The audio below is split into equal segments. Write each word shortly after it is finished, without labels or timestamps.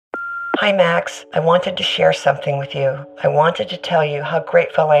Hi, Max. I wanted to share something with you. I wanted to tell you how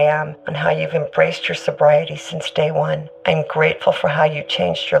grateful I am and how you've embraced your sobriety since day one. I'm grateful for how you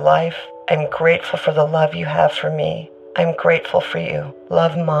changed your life. I'm grateful for the love you have for me. I'm grateful for you.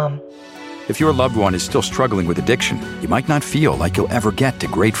 Love, Mom. If your loved one is still struggling with addiction, you might not feel like you'll ever get to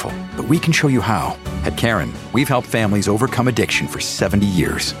grateful, but we can show you how. At Caron, we've helped families overcome addiction for 70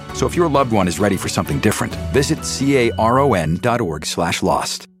 years. So if your loved one is ready for something different, visit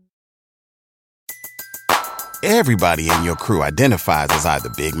caron.org/lost. Everybody in your crew identifies as either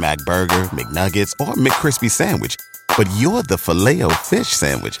Big Mac Burger, McNuggets, or McCrispy Sandwich. But you're the Filet-O-Fish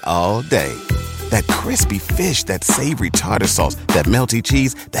Sandwich all day. That crispy fish, that savory tartar sauce, that melty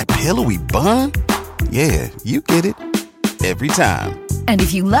cheese, that pillowy bun. Yeah, you get it. Every time. And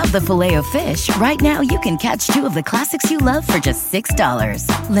if you love the Filet-O-Fish, right now you can catch two of the classics you love for just $6.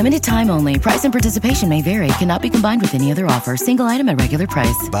 Limited time only. Price and participation may vary. Cannot be combined with any other offer. Single item at regular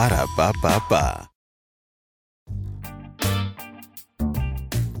price. Ba-da-ba-ba-ba.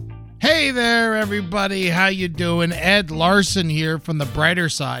 Hey there, everybody. How you doing? Ed Larson here from The Brighter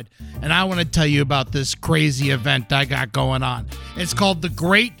Side, and I want to tell you about this crazy event I got going on. It's called the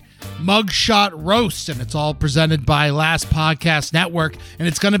Great Mugshot Roast, and it's all presented by Last Podcast Network, and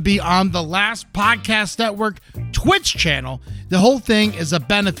it's going to be on the Last Podcast Network Twitch channel. The whole thing is a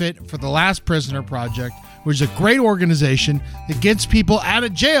benefit for the Last Prisoner Project, which is a great organization that gets people out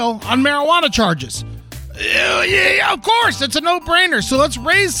of jail on marijuana charges. Yeah, of course, it's a no-brainer. So let's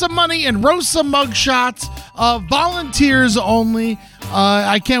raise some money and roast some mugshots. Volunteers only.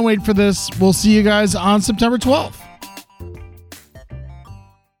 I can't wait for this. We'll see you guys on September 12th.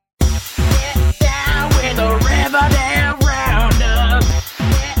 Get down with the Riverdale Roundup.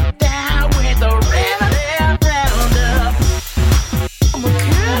 Get down with the Riverdale Roundup. I'm a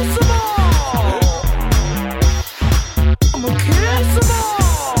kiss 'em all. I'm a kiss 'em all.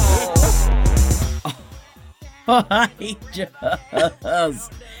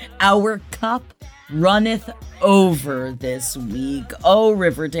 Our cup runneth over this week. Oh,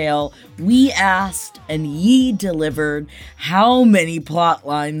 Riverdale, we asked and ye delivered. How many plot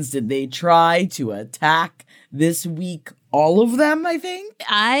lines did they try to attack this week? All of them, I think.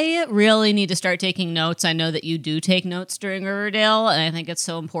 I really need to start taking notes. I know that you do take notes during Riverdale, and I think it's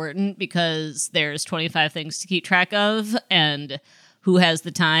so important because there's 25 things to keep track of, and who has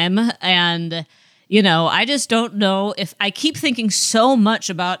the time, and you know, I just don't know if I keep thinking so much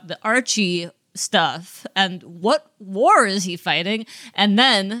about the Archie stuff and what war is he fighting? And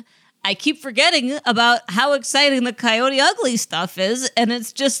then I keep forgetting about how exciting the Coyote Ugly stuff is. And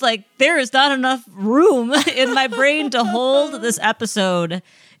it's just like, there is not enough room in my brain to hold this episode.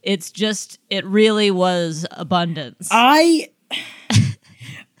 It's just, it really was abundance.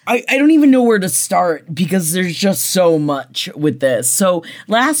 I don't even know where to start because there's just so much with this. So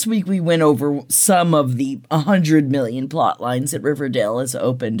last week we went over some of the 100 million plot lines that Riverdale has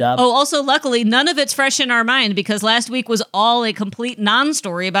opened up. Oh, also, luckily, none of it's fresh in our mind because last week was all a complete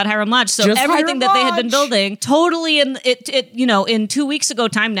non-story about Hiram Lodge. So Just everything Hiram that they had been Lodge. building totally in 2 weeks ago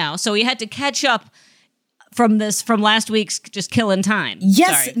time now. So we had to catch up from last week's just killing time.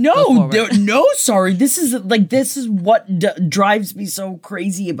 Yes, Sorry, sorry. This is what drives me so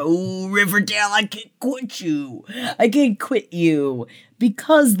crazy about Riverdale. I can't quit you.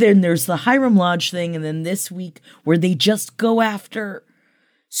 Because then there's the Hiram Lodge thing, and then this week where they just go after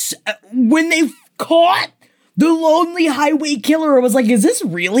when they caught the Lonely Highway Killer. I was like, is this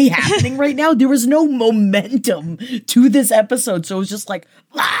really happening right now? There was no momentum to this episode, so it was just like,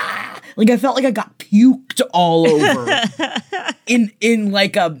 like I felt like I got puked all over and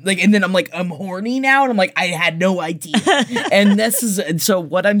then I'm like, I'm horny now, and I'm like, I had no idea. And so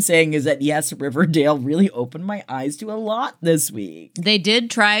what I'm saying is that yes, Riverdale really opened my eyes to a lot this week. They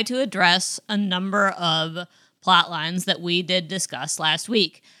did try to address a number of plot lines that we did discuss last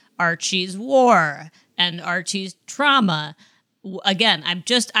week. Archie's war and Archie's trauma. Again, I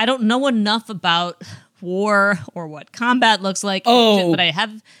don't know enough about war or what combat looks like. But I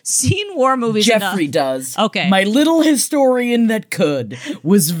have seen war movies Jeffrey enough. does. Okay. My little historian that could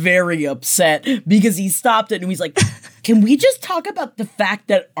was very upset because he stopped it and he's like, can we just talk about the fact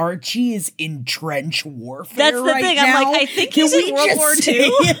that Archie is in trench warfare That's the right thing. now? I'm like, I think he's in World War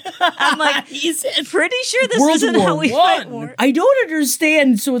II. I'm like, he's pretty sure this isn't how we fight war. I don't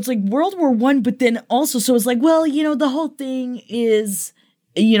understand. So it's like World War I, but then also, so it's like, well, the whole thing is,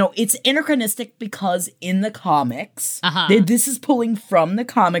 it's anachronistic because in the comics, this is pulling from the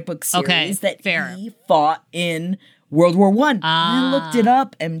comic book series he fought in World War I. I looked it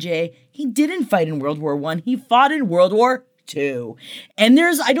up, MJ. He didn't fight in World War I. He fought in World War II. And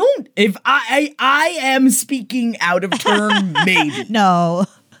I am speaking out of turn, maybe. No.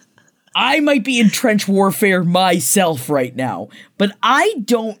 I might be in trench warfare myself right now, but I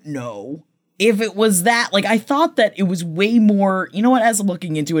don't know if it was that. Like, I thought that it was way more, you know what, as I'm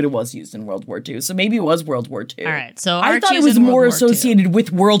looking into it, it was used in World War II, so maybe it was World War II. All right, so I thought it Archie's was in World more War associated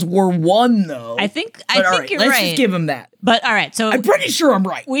with World War I, though. I think But all right, you're let's right. just give him that. But all right, so I'm pretty sure I'm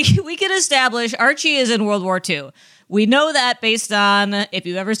right. we can establish Archie is in World War II. We know that based on, if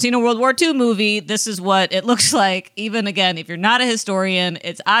you've ever seen a World War II movie, this is what it looks like. Even again, if you're not a historian,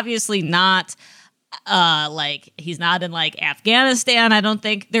 it's obviously not like he's not in like Afghanistan. I don't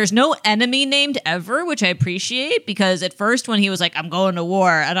think there's no enemy named ever, which I appreciate, because at first when he was like, I'm going to war,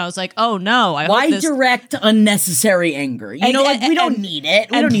 and I was like, oh no, Why direct unnecessary anger? You know, like, we don't need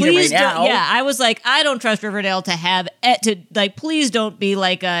it. We don't need it right now. Yeah, I was like, I don't trust Riverdale to have it to like. Please don't be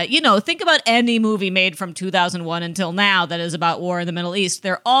like think about any movie made from 2001 until now that is about war in the Middle East.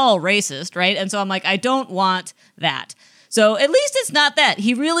 They're all racist, right? And so I'm like, I don't want that. So at least it's not that.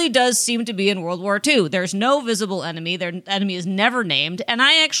 He really does seem to be in World War II. There's no visible enemy. Their enemy is never named. And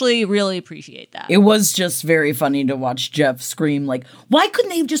I actually really appreciate that. It was just very funny to watch Jeff scream, like, why couldn't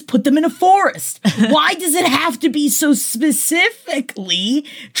they have just put them in a forest? Why does it have to be so specifically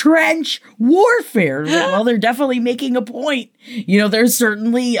trench warfare? Well, they're definitely making a point. You know, there's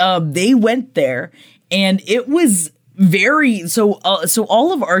certainly, they went there, and it was so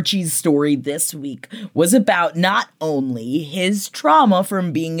all of Archie's story this week was about not only his trauma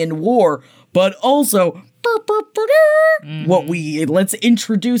from being in war, but also let's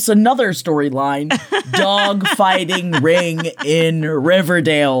introduce another storyline: dog fighting ring in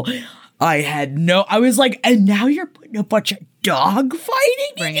Riverdale. I was like, and now you're putting a bunch of dog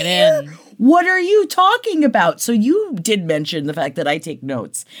fighting Bring it here? in. What are you talking about? So you did mention the fact that I take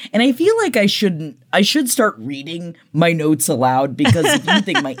notes, and I feel like I should start reading my notes aloud, because if you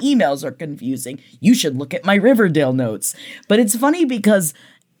think my emails are confusing, you should look at my Riverdale notes. But it's funny because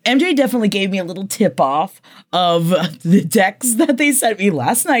MJ definitely gave me a little tip off of the text that they sent me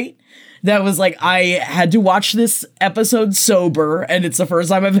last night. That was like, I had to watch this episode sober, and it's the first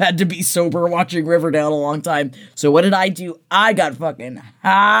time I've had to be sober watching Riverdale in a long time. So what did I do? I got fucking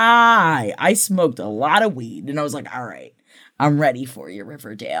high. I smoked a lot of weed, and I was like, all right, I'm ready for you,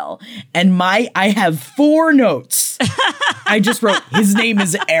 Riverdale. And I have 4 notes. I just wrote, his name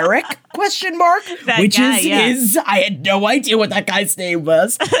is Eric, ? That guy, I had no idea what that guy's name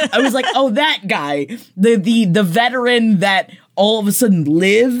was. I was like, oh, that guy, the veteran that all of a sudden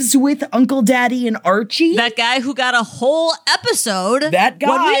lives with Uncle Daddy and Archie. That guy who got a whole episode. That guy.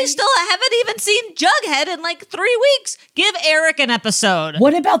 When we still haven't even seen Jughead in like 3 weeks. Give Eric an episode.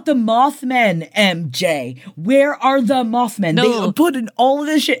 What about the Mothmen, MJ? Where are the Mothmen? No. They put in all of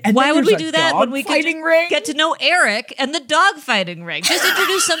this shit. And Why then would we there's a do that when we could dog-fighting ring? get to know Eric and the dog fighting ring? Just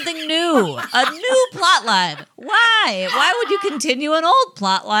introduce something new. A new plot line. Why? Why would you continue an old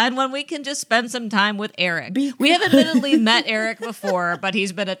plot line when we can just spend some time with Eric? We have admittedly met Eric before, but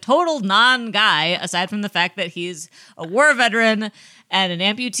he's been a total non-guy, aside from the fact that he's a war veteran and an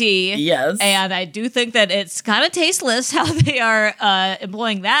amputee. Yes. And I do think that it's kind of tasteless how they are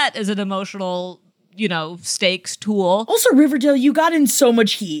employing that as an emotional, stakes tool. Also, Riverdale, you got in so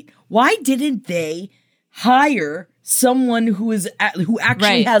much heat. Why didn't they hire someone who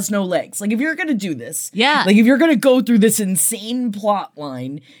actually has no legs? Like, if you're gonna do this, like if you're gonna go through this insane plot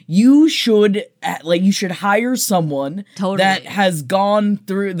line, you should hire someone that has gone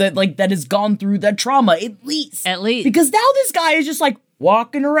through that trauma at least, because now this guy is just like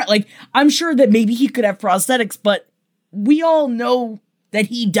walking around. Like, I'm sure that maybe he could have prosthetics, but we all know that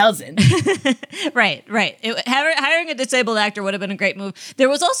he doesn't. Right. Hiring a disabled actor would have been a great move. There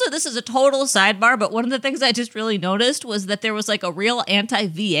was also, this is a total sidebar, but one of the things I just really noticed was that there was like a real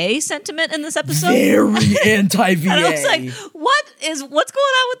anti-VA sentiment in this episode. Very anti-VA. And I was like, what's going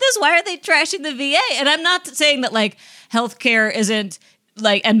on with this? Why are they trashing the VA? And I'm not saying that like healthcare isn't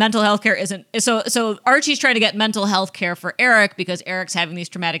and mental health care isn't. So Archie's trying to get mental health care for Eric because Eric's having these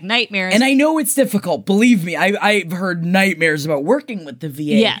traumatic nightmares. And I know it's difficult. Believe me, I've heard nightmares about working with the VA.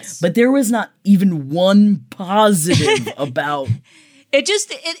 Yes. But there was not even one positive about the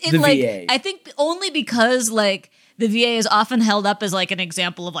VA. I think only because the VA is often held up as like an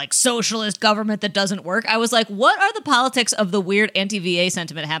example of like socialist government that doesn't work. I was like, what are the politics of the weird anti-VA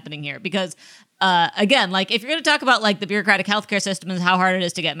sentiment happening here? Because again, like if you're going to talk about like the bureaucratic healthcare system and how hard it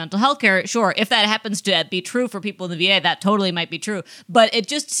is to get mental health care, sure, if that happens to be true for people in the VA, that totally might be true. But it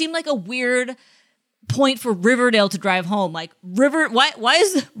just seemed like a weird point for Riverdale to drive home. Like why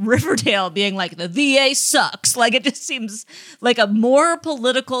is Riverdale being like the VA sucks? Like it just seems like a more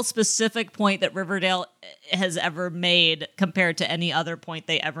political specific point that Riverdale has ever made compared to any other point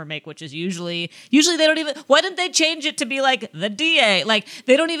they ever make, which is usually they don't even, why didn't they change it to be like the DA? Like,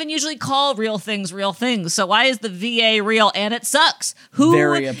 they don't even usually call real things. So why is the VA real? And it sucks.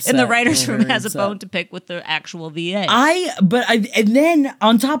 Who in the writer's room has a bone to pick with the actual VA? And then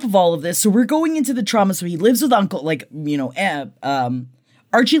on top of all of this, so we're going into the trauma. So he lives with Uncle,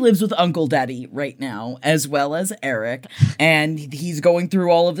 Archie lives with Uncle Daddy right now, as well as Eric, and he's going through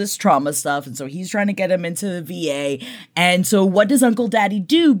all of this trauma stuff, and so he's trying to get him into the VA. And so what does Uncle Daddy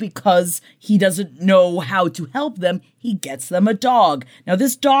do? Because he doesn't know how to help them, he gets them a dog. Now,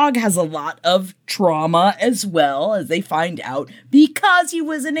 this dog has a lot of trauma as well, as they find out, because he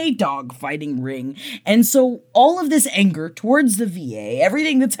was in a dog fighting ring. And so all of this anger towards the VA,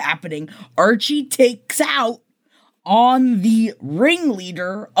 everything that's happening, Archie takes out on the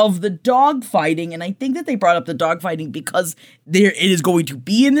ringleader of the dog fighting. And I think that they brought up the dog fighting because it is going to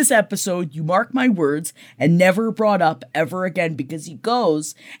be in this episode, you mark my words, and never brought up ever again, because he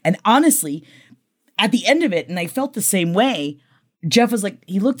goes, and honestly, at the end of it, and I felt the same way, Jeff was like,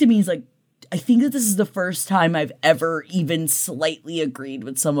 he looked at me, he's like, I think that this is the first time I've ever even slightly agreed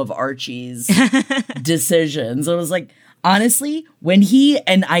with some of Archie's decisions. I was like, honestly, when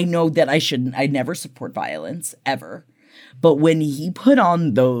and I know that I never support violence, ever. But when he put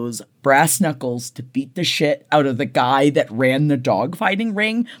on those brass knuckles to beat the shit out of the guy that ran the dog fighting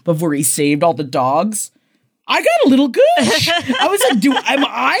ring before he saved all the dogs, I got a little gush. I was like, am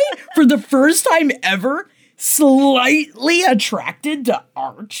I, for the first time ever, slightly attracted to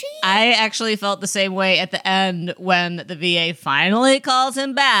Archie? I actually felt the same way at the end when the VA finally calls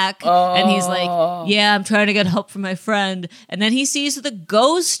him back, and he's like, yeah, I'm trying to get help from my friend. And then he sees the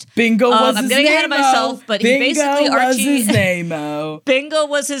ghost. Bingo was I'm his getting ahead of myself, but he basically, was Archie, his name-o. Bingo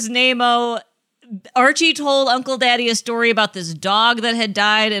was his name-o. Archie told Uncle Daddy a story about this dog that had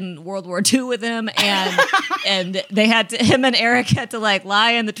died in World War II with him, and him and Eric had to like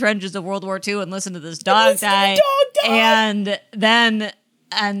lie in the trenches of World War II and listen to this dog die.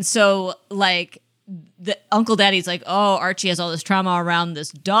 And so like the Uncle Daddy's like, oh, Archie has all this trauma around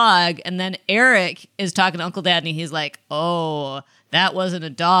this dog, and then Eric is talking to Uncle Daddy, and he's like, oh, that wasn't a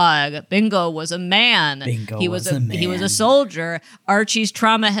dog. Bingo was a man. He was a soldier. Archie's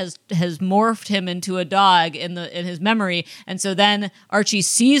trauma has morphed him into a dog in his memory. And so then Archie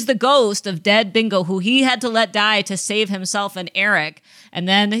sees the ghost of dead Bingo, who he had to let die to save himself and Eric. And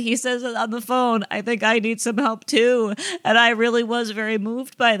then he says on the phone, I think I need some help too. And I really was very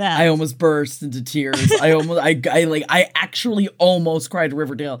moved by that. I almost burst into tears. I actually almost cried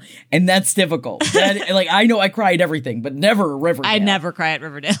Riverdale. And that's difficult. I know I cried everything, but never Riverdale. I never cry at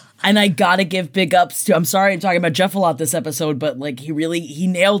Riverdale. And I gotta give big ups to, I'm sorry I'm talking about Jeff a lot this episode, but like he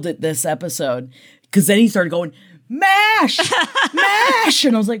nailed it this episode. Cause then he started going, MASH! MASH!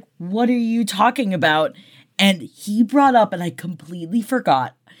 And I was like, what are you talking about? And he brought up, and I completely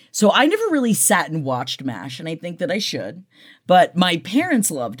forgot. So I never really sat and watched MASH, and I think that I should. But my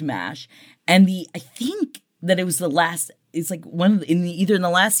parents loved MASH, and I think that it was the last, it's like either in the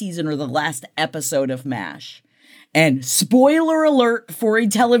last season or the last episode of MASH. And spoiler alert for a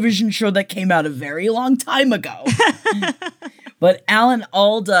television show that came out a very long time ago. But Alan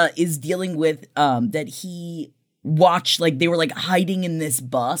Alda is dealing with that he watched, like they were like hiding in this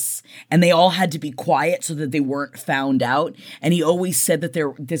bus and they all had to be quiet so that they weren't found out. And he always said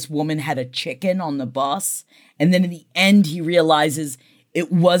that this woman had a chicken on the bus. And then in the end, he realizes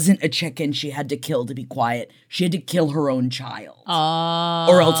it wasn't a chicken she had to kill to be quiet. She had to kill her own child.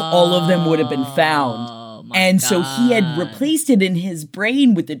 Or else all of them would have been found. And God. So he had replaced it in his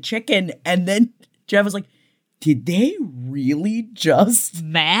brain with the chicken. And then Jeff was like, did they really just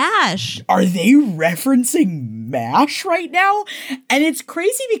MASH? Are they referencing MASH right now? And it's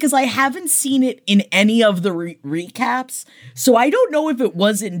crazy because I haven't seen it in any of the recaps. So I don't know if it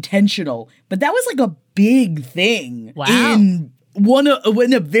was intentional, but that was like a big thing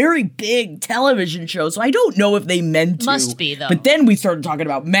in a very big television show. So I don't know if they meant to. Must be, though. But then we started talking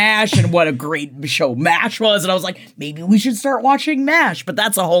about MASH and what a great show MASH was. And I was like, maybe we should start watching MASH. But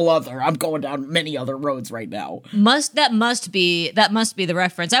that's a whole other, I'm going down many other roads right now. That must be the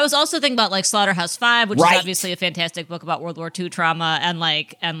reference. I was also thinking about like Slaughterhouse-5, which is obviously a fantastic book about World War II trauma and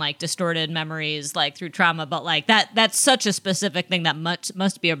distorted memories like through trauma. But like that's such a specific thing that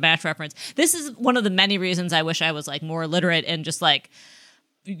must be a MASH reference. This is one of the many reasons I wish I was like more literate in just like,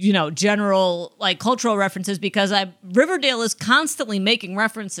 you know, general like cultural references, because Riverdale is constantly making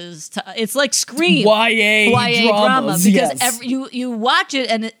references to, it's like Scream YA drama because you watch it,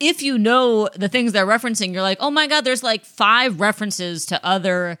 and if you know the things they're referencing, you're like, oh my god, there's like 5 references to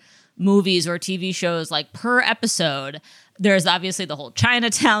other movies or TV shows like per episode. There's obviously the whole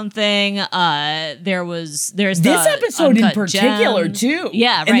Chinatown thing. There's this the episode in Uncut particular Gems. too.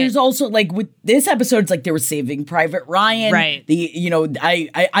 Yeah, right. And there's also like with this episode, it's like they were Saving Private Ryan. Right.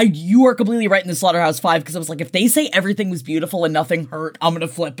 You are completely right in the Slaughterhouse-Five, because I was like, if they say everything was beautiful and nothing hurt, I'm gonna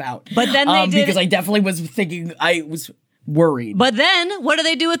flip out. But then they did, because I definitely was thinking, I was worried. But then what do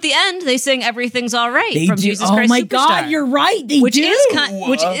they do at the end? They sing "Everything's All Right" They from do. Jesus Oh Christ my Superstar. God, you're right. They do.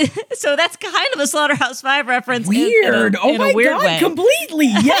 So that's kind of a Slaughterhouse-Five reference. Weird. In a weird God, way. completely.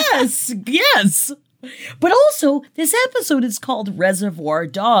 Yes, yes. But also, this episode is called Reservoir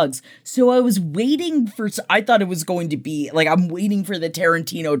Dogs. So I was waiting for, I thought it was going to be, like, I'm waiting for the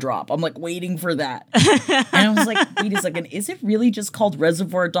Tarantino drop. I'm like waiting for that. And I was like, wait a second, is it really just called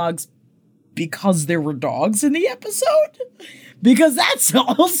Reservoir Dogs because there were dogs in the episode? Because that's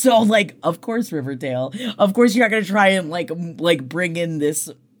also like, of course, Riverdale. Of course, you're not going to try and like bring in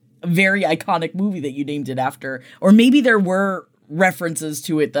this very iconic movie that you named it after. Or maybe there were references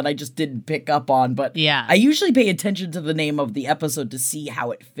to it that I just didn't pick up on. But yeah, I usually pay attention to the name of the episode to see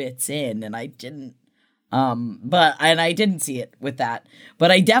how it fits in, and I didn't. I didn't see it with that,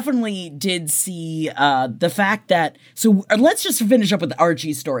 but I definitely did see the fact that, so let's just finish up with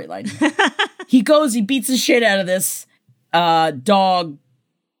Archie's storyline. He beats the shit out of this dog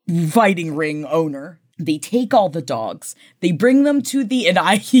fighting ring owner. They take all the dogs, they bring them to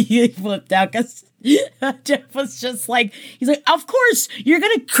he flipped out because Jeff was just like, he's like, of course, you're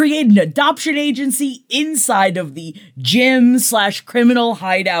going to create an adoption agency inside of the gym/criminal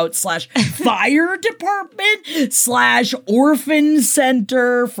hideout /fire department /orphan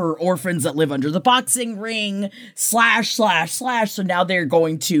center for orphans that live under the boxing ring /. So now they're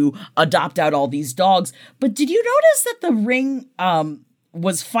going to adopt out all these dogs. But did you notice that the ring,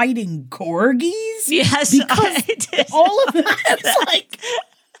 was fighting corgis? Yes, because I did. all of that is like,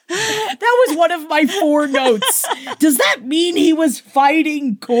 that was one of my 4 notes. Does that mean he was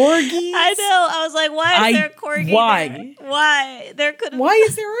fighting corgis? I know. I was like, why is there a corgi why? there? Why? There could. Why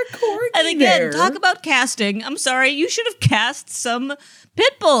is there a corgi And again, there? talk about casting. I'm sorry, you should have cast some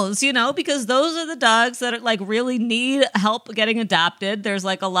pit bulls, because those are the dogs that are like really need help getting adopted. There's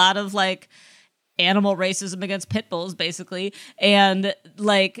like a lot of like animal racism against pit bulls, basically, and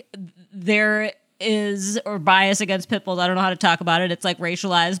like there is, or bias against pit bulls. I don't know how to talk about it. It's like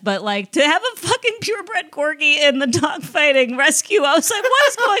racialized, but like to have a fucking purebred corgi in the dog fighting rescue, I was like, what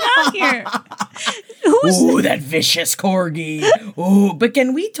is going on here? Ooh, that vicious corgi. Ooh, but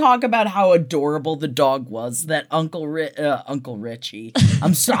can we talk about how adorable the dog was? That Uncle Richie.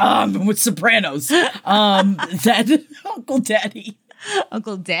 I'm sorry, with Sopranos. That Uncle Daddy.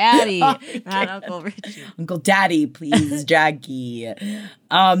 Uncle Daddy, not Uncle Richie. Uncle Daddy, please, Jackie.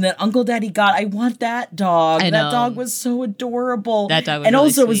 That Uncle Daddy got. I want that dog. I know. That dog was so adorable. That dog was and really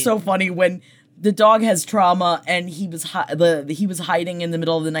also it was sweet. so funny when the dog has trauma and he was hiding in the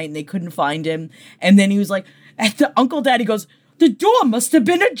middle of the night and they couldn't find him. And then he was like, Uncle Daddy goes, the door must have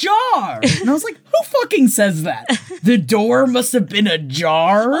been ajar. And I was like, who fucking says that? The door must have been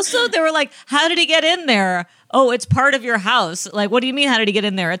ajar? Also, they were like, how did he get in there? Oh, it's part of your house. Like, what do you mean, how did he get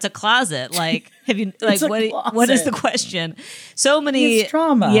in there? It's a closet. Like, have you, like, what is the question? So many. It's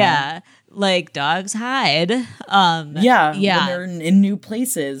trauma. Yeah. Like, dogs hide. Yeah. When they're in new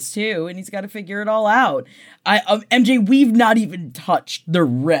places, too. And he's got to figure it all out. MJ, we've not even touched the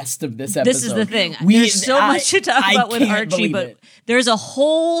rest of this episode. This is the thing. There's so much to talk about with Archie, but there's a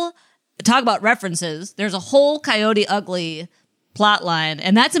whole, talk about references, there's a whole Coyote Ugly plot line,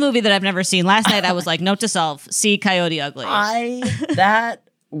 and that's a movie that I've never seen. Last night I was like, note to self, see Coyote Ugly. I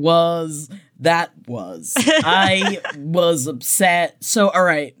was upset. So, all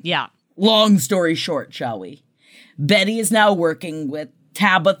right. Yeah. Long story short, shall we? Betty is now working with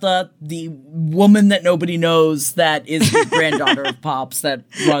Tabitha, the woman that nobody knows that is the granddaughter of Pops that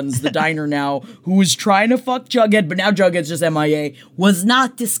runs the diner now, who is trying to fuck Jughead, but now Jughead's just MIA, was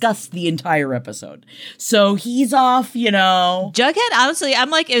not discussed the entire episode. So he's off, Jughead, honestly, I'm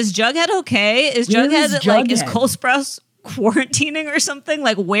like, is Jughead okay? Is Where Jughead, is like, is Jughead? Cole Sprouse quarantining or something?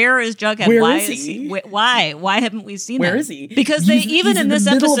 Like, where is Jughead? Where is he? Why haven't we seen Where him? is he? Because he's in this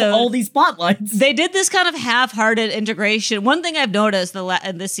the middle episode, of all these spotlights. they did this kind of half-hearted integration. One thing I've noticed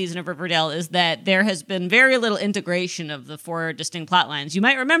in this season of Riverdale is that there has been very little integration of the 4 distinct plot lines. You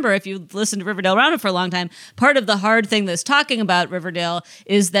might remember, if you've listened to Riverdale Roundup for a long time, part of the hard thing that's talking about Riverdale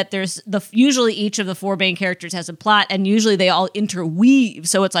is that there's usually each of the 4 main characters has a plot, and usually they all interweave.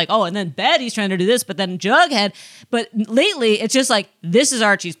 So it's like, oh, and then Betty's trying to do this, but then Jughead. But lately, it's just like, this is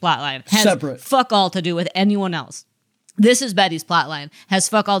Archie's plotline. Has Separate. fuck all to do with anyone else. This is Betty's plotline. Has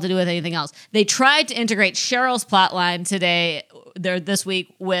fuck all to do with anything else. They tried to integrate Cheryl's plotline this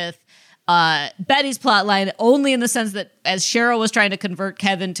week with Betty's plotline, only in the sense that as Cheryl was trying to convert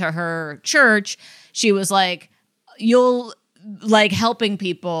Kevin to her church, she was like, you'll like helping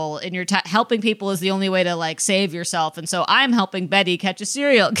people in your helping people is the only way to like save yourself, and so I'm helping Betty catch a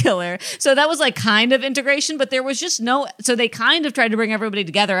serial killer. So that was like kind of integration, but there was just no, so they kind of tried to bring everybody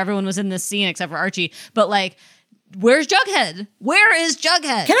together. Everyone was in this scene except for Archie, but like, where's Jughead? Where is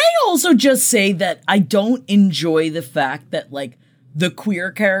Jughead? Can I also just say that I don't enjoy the fact that like the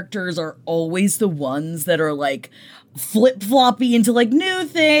queer characters are always the ones that are like flip-floppy into like new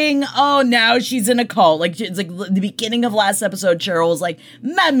thing. Oh, now she's in a cult. Like it's like the beginning of last episode, Cheryl was like,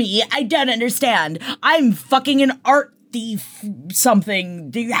 "Mommy, I don't understand. I'm fucking an art thief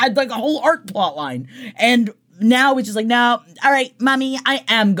something." They had like a whole art plot line. And now it's just like, no, all right, Mommy, I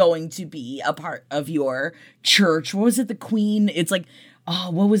am going to be a part of your church. What was it? The Queen? It's like, oh,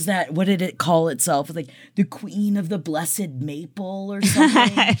 what was that? What did it call itself? It's like the Queen of the Blessed Maple or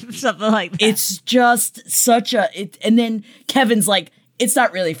something. Something like that. It's just such a... and then Kevin's like, it's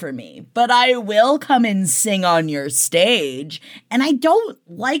not really for me, but I will come and sing on your stage. And I don't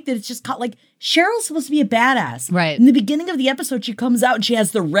like that it's just called like... Cheryl's supposed to be a badass. Right. In the beginning of the episode, she comes out and she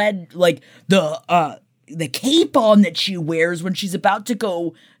has the red, like, the cape on that she wears when she's about to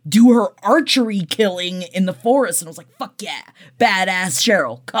go do her archery killing in the forest. And I was like, fuck yeah, badass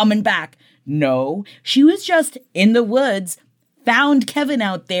Cheryl coming back. No, she was just in the woods, found Kevin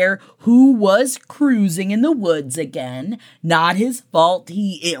out there who was cruising in the woods again. Not his fault.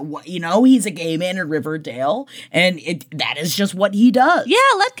 He's a gay man in Riverdale, and that is just what he does. Yeah,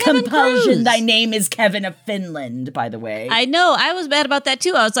 let Kevin Compulsion, cruise. thy name is Kevin of Finland, by the way. I know. I was mad about that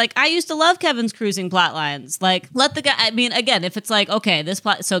too. I was like, I used to love Kevin's cruising plot lines. Like, let the guy, I mean, again, if it's like, okay,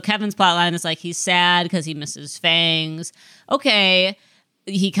 so Kevin's plot line is like, he's sad because he misses Fangs. Okay.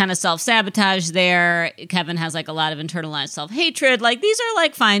 He kind of self-sabotaged there. Kevin has like a lot of internalized self-hatred. Like these are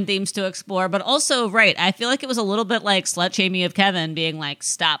like fine themes to explore, but also, right, I feel like it was a little bit like slut-shaming of Kevin being like,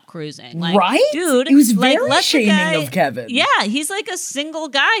 stop cruising. Like, right? Dude. It was like, very shaming of Kevin. Yeah, he's like a single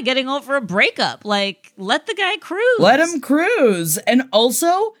guy getting over a breakup. Like, let the guy cruise. Let him cruise. And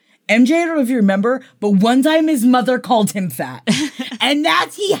also... MJ, I don't know if you remember, but one time his mother called him fat. And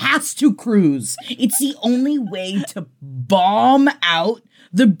that's, he has to cruise. It's the only way to bomb out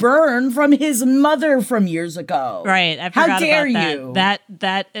the burn from his mother from years ago. Right. I forgot How dare about that. you?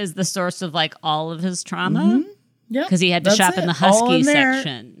 That is the source of like all of his trauma. Mm-hmm. Yeah. Because he had to shop in the Husky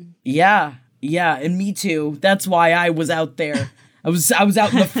section. Yeah. Yeah. And me too. That's why I was out there. I was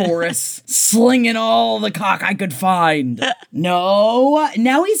out in the forest, slinging all the cock I could find. No,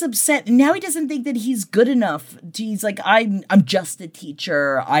 now he's upset. Now he doesn't think that he's good enough. He's like, I'm just a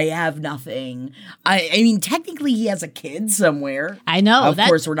teacher. I have nothing. I mean, technically, he has a kid somewhere. I know. Of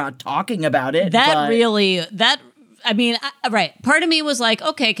course, we're not talking about it. Right. Part of me was like,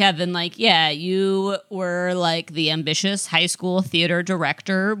 okay, Kevin, like, yeah, you were like the ambitious high school theater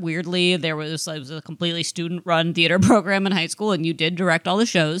director. Weirdly, it was a completely student-run theater program in high school, and you did direct all the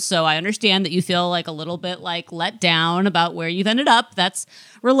shows. So I understand that you feel like a little bit like let down about where you've ended up. That's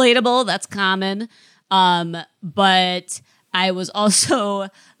relatable. That's common. But I was also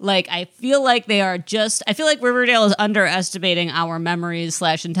like, I feel like Riverdale is underestimating our memories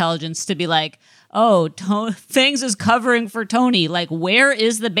 / intelligence to be like, oh, Fangs is covering for Tony. Like, where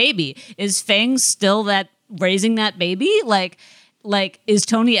is the baby? Is Fangs still raising that baby? Like, is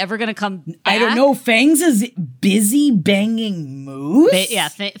Tony ever going to come back? I don't know. Fangs is busy banging Moose?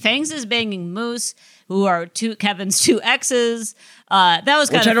 Fangs is banging Moose, who are Kevin's two exes. That was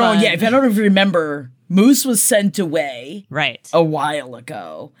kind of fun. Yeah, I don't know if you remember, Moose was sent away a while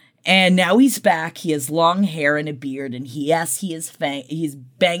ago. And now he's back. He has long hair and a beard, and he's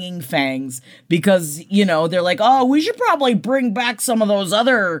banging Fangs because, they're like, oh, we should probably bring back some of those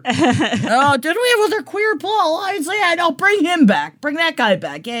other, didn't we have other queer plot lines? Yeah, no, bring him back. Bring that guy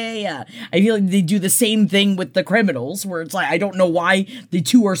back. Yeah. I feel like they do the same thing with the criminals, where it's like, I don't know why the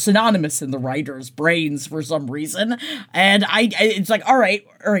two are synonymous in the writer's brains for some reason. And it's like, all right,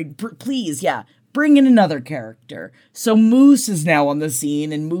 please, yeah. Bring in another character. So Moose is now on the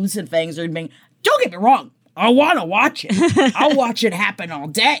scene, and Moose and Fangs are being, don't get me wrong, I want to watch it. I'll watch it happen all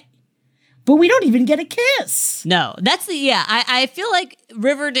day. But we don't even get a kiss. No, I feel like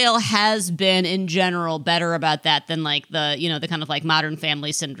Riverdale has been in general better about that than like the kind of like Modern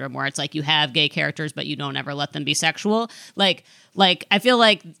Family syndrome, where it's like you have gay characters, but you don't ever let them be sexual. Like I feel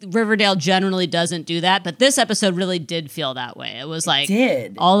like Riverdale generally doesn't do that, but this episode really did feel that way. It was like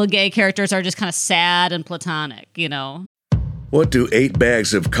all the gay characters are just kind of sad and platonic, What do 8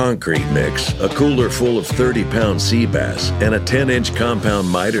 bags of concrete mix, a cooler full of 30-pound sea bass, and a 10-inch compound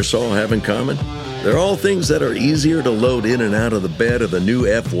miter saw have in common? They're all things that are easier to load in and out of the bed of the new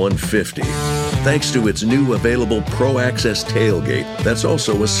F-150. Thanks to its new available Pro Access tailgate that's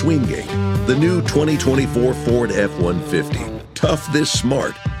also a swing gate. The new 2024 Ford F-150. Tough this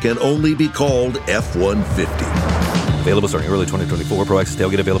smart can only be called F-150. Available starting early 2024. Pro Access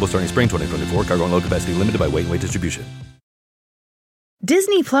tailgate available starting spring 2024. Cargo and load capacity limited by weight and weight distribution.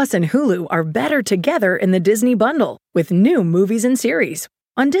 Disney Plus and Hulu are better together in the Disney Bundle with new movies and series.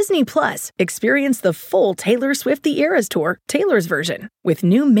 On Disney Plus, experience the full Taylor Swift The Eras Tour, Taylor's version, with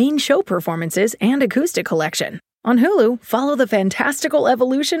new main show performances and acoustic collection. On Hulu, follow the fantastical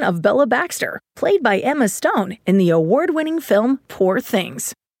evolution of Bella Baxter, played by Emma Stone in the award-winning film Poor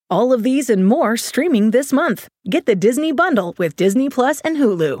Things. All of these and more streaming this month. Get the Disney Bundle with Disney Plus and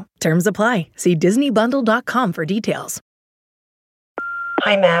Hulu. Terms apply. See DisneyBundle.com for details.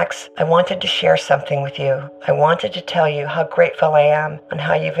 Hi, Max. I wanted to share something with you. I wanted to tell you how grateful I am and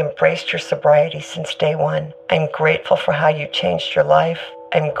how you've embraced your sobriety since day one. I'm grateful for how you changed your life.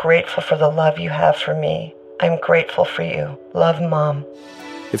 I'm grateful for the love you have for me. I'm grateful for you. Love, Mom.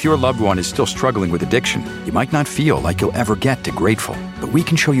 If your loved one is still struggling with addiction, you might not feel like you'll ever get to grateful, but we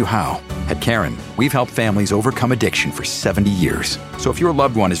can show you how. At Caron, we've helped families overcome addiction for 70 years. So if your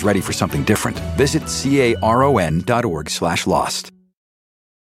loved one is ready for something different, visit caron.org/lost.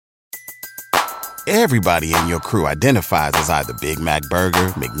 Everybody in your crew identifies as either Big Mac Burger,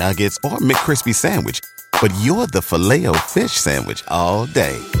 McNuggets, or McCrispy Sandwich. But you're the Filet-O-Fish Sandwich all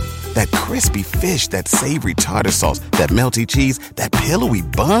day. That crispy fish, that savory tartar sauce, that melty cheese, that pillowy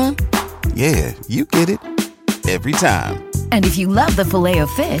bun. Yeah, you get it. Every time. And if you love the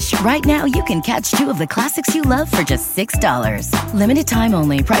Filet-O-Fish, right now you can catch 2 of the classics you love for just $6. Limited time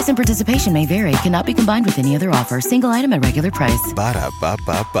only. Price and participation may vary. Cannot be combined with any other offer. Single item at regular price.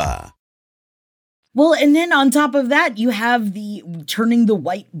 Ba-da-ba-ba-ba. Well, and then on top of that, you have the turning the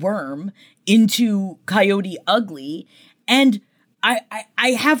white worm into Coyote Ugly. And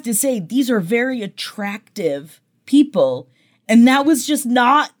I have to say, these are very attractive people. And that was just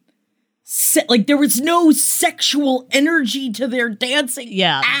not, like, there was no sexual energy to their dancing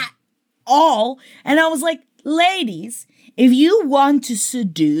at all. And I was like, ladies, if you want to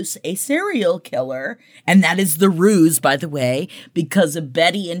seduce a serial killer, and that is the ruse, by the way, because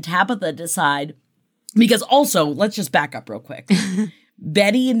Betty and Tabitha decide. Because also, let's just back up real quick.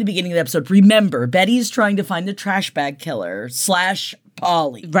 Betty, in the beginning of the episode, remember, Betty's trying to find the trash bag killer /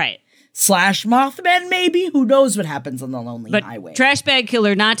 Polly. Right. / Mothman, maybe? Who knows what happens on the Lonely Highway. Trash bag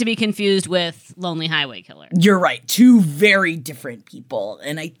killer, not to be confused with Lonely Highway killer. You're right. 2 very different people.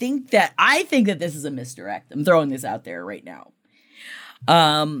 And I think that this is a misdirect. I'm throwing this out there right now.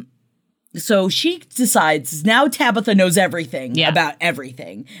 So she decides now Tabitha knows everything about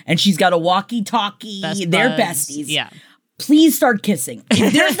everything. And she's got a walkie-talkie. They're besties. Yeah. Please start kissing.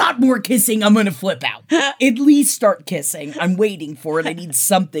 If there's not more kissing, I'm going to flip out. At least start kissing. I'm waiting for it. I need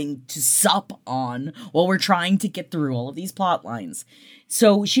something to sup on while we're trying to get through all of these plot lines.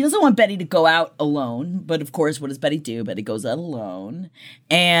 So she doesn't want Betty to go out alone. But of course, what does Betty do? Betty goes out alone.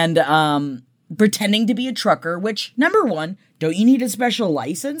 And pretending to be a trucker, which, number one, don't you need a special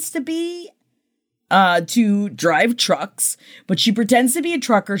license to drive trucks? But she pretends to be a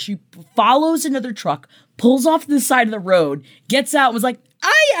trucker. She follows another truck, pulls off the side of the road, gets out, and was like,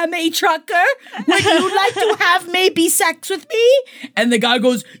 I am a trucker. Would you like to have maybe sex with me? And the guy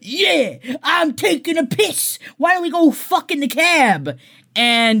goes, yeah, I'm taking a piss. Why don't we go fuck in the cab?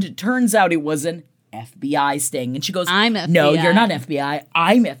 And turns out it was an FBI sting. And she goes, I'm FBI. No, you're not FBI.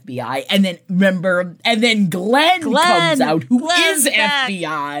 I'm FBI. And then Glenn comes out, who is back.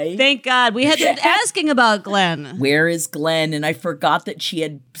 FBI. Thank God. We had been asking about Glenn. Where is Glenn? And I forgot that she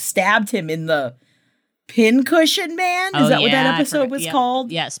had stabbed him in the Pincushion Man. Is that what that episode was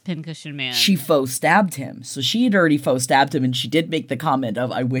called? Yes, Pincushion Man. She faux stabbed him. So she had already faux stabbed him, and she did make the comment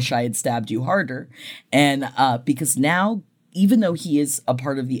of, I wish I had stabbed you harder. And because now, even though he is a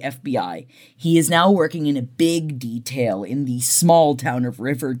part of the FBI, he is now working in a big detail in the small town of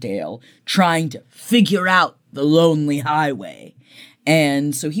Riverdale, trying to figure out the Lonely Highway.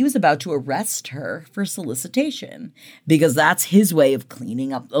 And so he was about to arrest her for solicitation, because that's his way of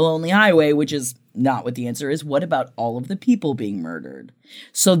cleaning up the Lonely Highway, which is not what the answer is. What about all of the people being murdered?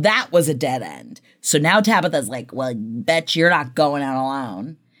 So that was a dead end. So now Tabitha's like, well, bet you're not going out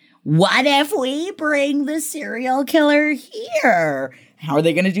alone. What if we bring the serial killer here? How are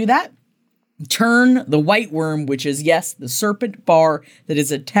they going to do that? Turn the white worm, which is, yes, the serpent bar that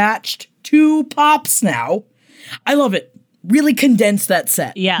is attached to Pops now. I love it. really condense that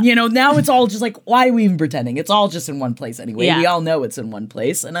set. Yeah. You know, now it's all just like, why are we even pretending? It's all just in one place anyway. Yeah. We all know it's in one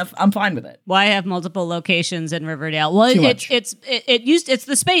place, and I'm fine with it. Why have multiple locations in Riverdale? Well, Too much. it's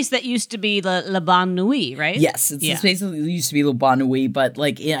the space that used to be Le Bon Nuit, right? Yes, it's the space that used to be Le Bon Nuit, but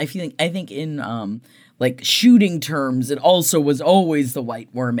like I think in like shooting terms, it also was always the White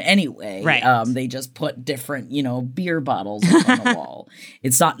Worm anyway. Right. They just put different, beer bottles up on the wall.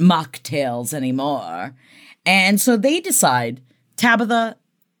 It's not mocktails anymore. And so they decide, Tabitha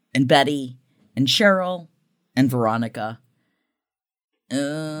and Betty and Cheryl and Veronica.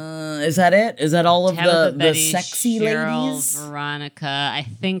 Is that it? Is that all of Tabitha, the Betty, sexy Cheryl, ladies? Veronica. I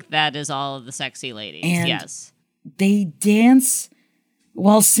think that is all of the sexy ladies. And yes. They dance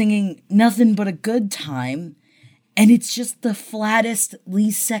while singing Nothing But a Good Time. And it's just the flattest,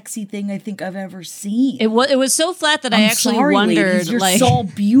 least sexy thing I think I've ever seen. It was so flat that I actually sorry, wondered, ladies, you're like, so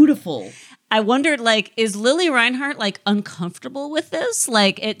beautiful. I wondered, like, is Lily Reinhart like uncomfortable with this?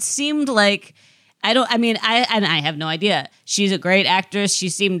 Like, it seemed like I have no idea. She's a great actress. She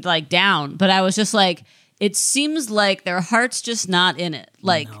seemed like down, but I was just like, it seems like their heart's just not in it.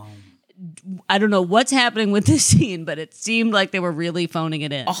 Like, no. I don't know what's happening with this scene, but it seemed like they were really phoning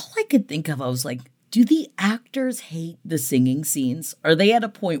it in. All I could think of, I was like, do the actors hate the singing scenes? Are they at a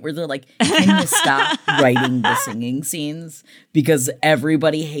point where they're like, can you stop writing the singing scenes? Because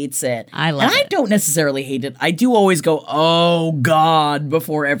everybody hates it. I love it. I don't necessarily hate it. I do always go, oh God,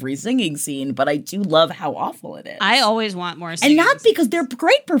 before every singing scene, but I do love how awful it is. I always want more singing. And not because they're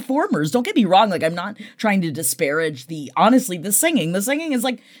great performers. Don't get me wrong. Like, I'm not trying to disparage honestly, the singing. The singing is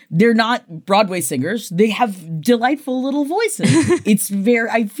like, they're not Broadway singers. They have delightful little voices.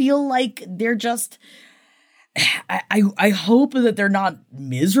 I feel like they're just, I hope that they're not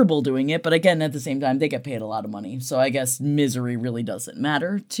miserable doing it, but again, at the same time, they get paid a lot of money, so I guess misery really doesn't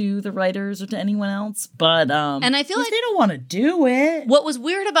matter to the writers or to anyone else. But and I feel like they don't want to do it. What was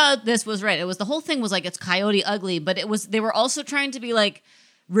weird about this was right. It was the whole thing was like it's Coyote Ugly, but they were also trying to be like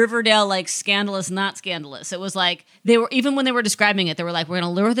Riverdale, like scandalous, not scandalous. It was like they were, even when they were describing it, they were like, we're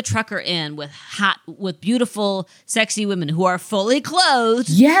going to lure the trucker in with beautiful, sexy women who are fully clothed.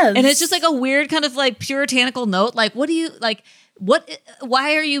 Yes. And it's just like a weird kind of like puritanical note. Like,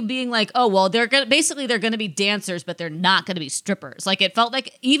 why are you being like, oh, well, they're going to be dancers, but they're not going to be strippers. Like, it felt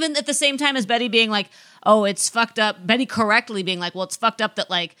like even at the same time as Betty being like, oh, it's fucked up. Betty correctly being like, well, it's fucked up that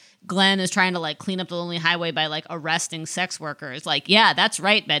like Glenn is trying to like clean up the lonely highway by like arresting sex workers. Like, yeah, that's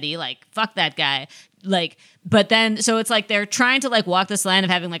right, Betty. Like, fuck that guy. Like, but then, so it's like they're trying to like walk this line of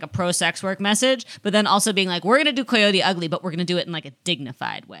having like a pro sex work message, but then also being like, we're going to do Coyote Ugly, but we're going to do it in like a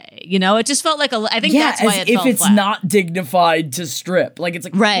dignified way. You know, it just felt like I think that's why it felt if it's flat. not dignified to strip. Like, it's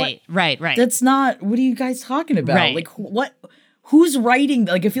like, right. That's not, what are you guys talking about? Right. Like, what? Who's writing?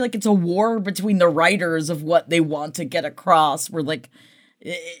 Like, I feel like it's a war between the writers of what they want to get across. We're like,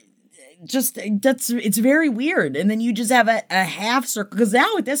 it's very weird. And then you just have a half circle. Because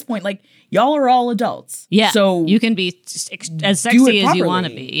now at this point, like, y'all are all adults. Yeah. So you can be as sexy as you want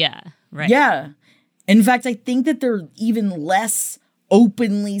to be. Yeah. Right. Yeah. In fact, I think that they're even less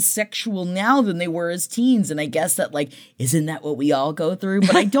openly sexual now than they were as teens. And I guess that, like, isn't that what we all go through?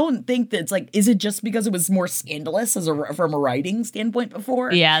 But I don't think that it's like, is it just because it was more scandalous from a writing standpoint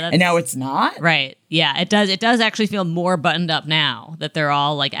before? Yeah. And now it's not? Right. Yeah, it does. It does actually feel more buttoned up now that they're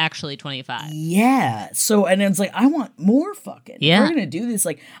all like actually 25. Yeah. So, and it's like, I want more fucking. Yeah. We're going to do this.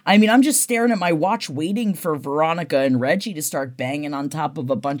 Like, I mean, I'm just staring at my watch waiting for Veronica and Reggie to start banging on top of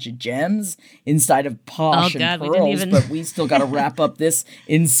a bunch of gems inside of Posh and Pearls. But we still got to wrap up this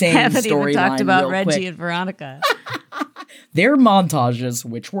insane storyline. Haven't even talked about real Reggie quick. and Veronica. Their montages,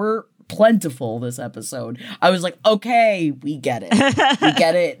 which were plentiful this episode, I was like, okay, we get it. We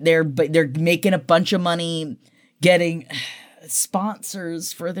get it. They're making a bunch of money, getting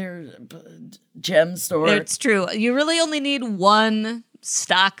sponsors for their gem store. It's true. You really only need one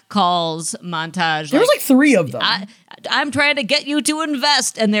stock calls montage. There was like 3 of them. I'm trying to get you to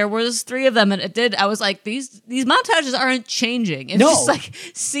invest, and there was 3 of them, and it did. I was like, these montages aren't changing. It's just like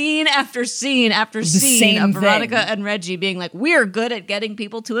scene after scene after scene of Veronica and Reggie being like, we're good at getting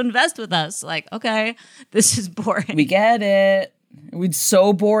people to invest with us. Like, okay, this is boring. We get it. It's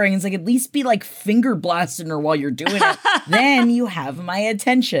so boring. It's like, at least be like finger blasting her while you're doing it. Then you have my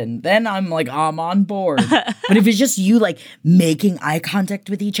attention. Then I'm like, I'm on board. But if it's just you like making eye contact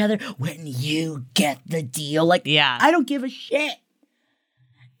with each other when you get the deal, like, yeah, I don't give a shit.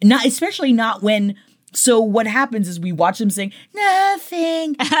 Not, especially not when So what happens is we watch them sing,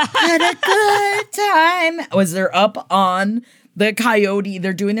 nothing but a good time. As they're up on the coyote,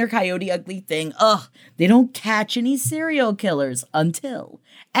 they're doing their Coyote Ugly thing. Ugh, they don't catch any serial killers until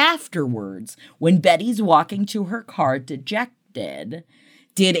afterwards, when Betty's walking to her car dejected.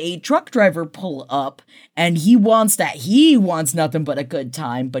 Did a truck driver pull up, and he wants nothing but a good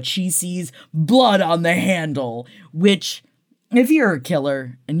time, but she sees blood on the handle, which, if you're a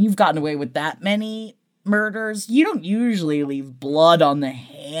killer and you've gotten away with that many murders, you don't usually leave blood on the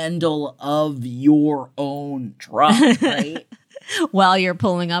handle of your own truck, right? While you're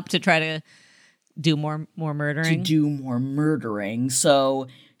pulling up to try to do more murdering. So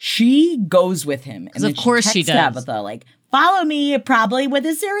she goes with him, and then of course she does. Tabitha, like, follow me, probably with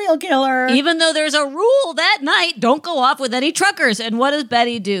a serial killer. Even though there's a rule that night, don't go off with any truckers. And what does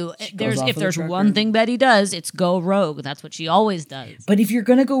Betty do? If there's one thing Betty does, it's go rogue. That's what she always does. But if you're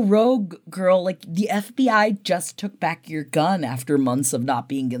going to go rogue, girl, like the FBI just took back your gun after months of not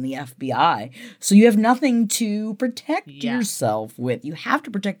being in the FBI. So you have nothing to protect yourself with. You have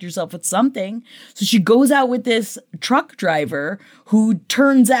to protect yourself with something. So she goes out with this truck driver who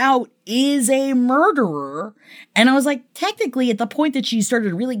turns out is a murderer. And I was like, technically, at the point that she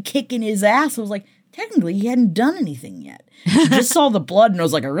started really kicking his ass, I was like, technically, he hadn't done anything yet. She just saw the blood, and I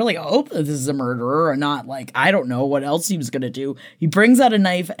was like, I really hope that this is a murderer, or not, like, I don't know what else he was going to do. He brings out a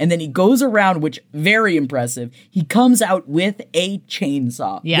knife, and then he goes around, which, very impressive. He comes out with a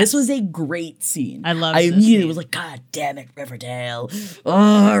chainsaw. Yes. This was a great scene. I immediately was like, God damn it, Riverdale.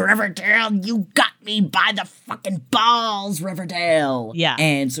 Oh, Riverdale, you got me by the fucking balls, Riverdale. Yeah.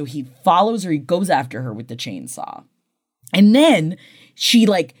 And so he follows her, he goes after her with the chainsaw. And then she,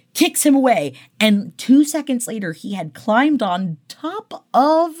 like, kicks him away, and 2 seconds later, he had climbed on top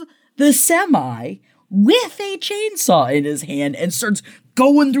of the semi with a chainsaw in his hand and starts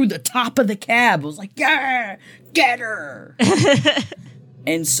going through the top of the cab. I was like, yeah, get her.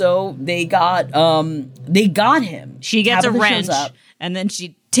 And so they got him. She gets Tabitha a wrench, shows up. and then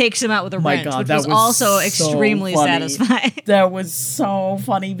she takes him out with a wrench, God, which that was also extremely funny. satisfying. That was so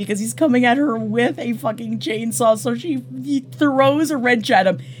funny because he's coming at her with a fucking chainsaw. So he throws a wrench at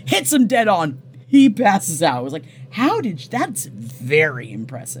him, hits him dead on. He passes out. I was like, that's very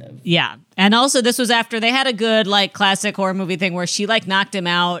impressive. Yeah. And also this was after they had a good, like, classic horror movie thing where she, like, knocked him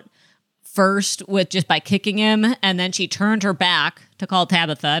out first with just by kicking him, and then she turned her back to call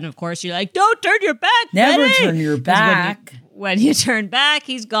Tabitha. And of course you're like, don't turn your back, Never Betty! turn your back. When you turn back,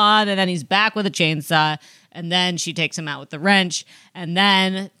 he's gone, and then he's back with a chainsaw, and then she takes him out with the wrench, and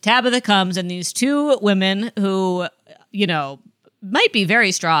then Tabitha comes, and these two women who, you know, might be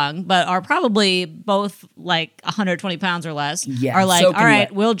very strong, but are probably both like 120 pounds or less, are like, all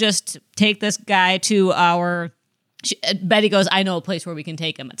right, we'll just take this guy to our... Betty goes, I know a place where we can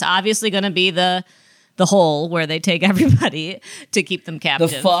take him. It's obviously going to be the hole where they take everybody to keep them captive.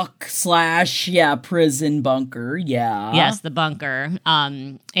 The prison bunker. Yeah. Yes, the bunker.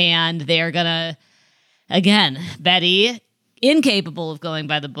 And they're gonna, again, Betty, incapable of going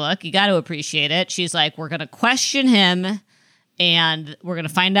by the book. You got to appreciate it. She's like, we're gonna question him, and we're gonna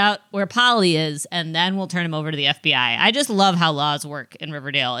find out where Polly is, and then we'll turn him over to the FBI. I just love how laws work in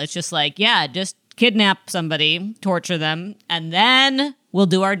Riverdale. It's just like, yeah, just kidnap somebody, torture them, and then we'll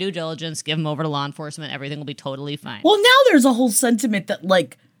do our due diligence, give them over to law enforcement. Everything will be totally fine. Well, now there's a whole sentiment that,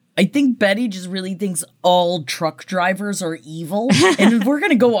 like, I think Betty just really thinks all truck drivers are evil. And if we're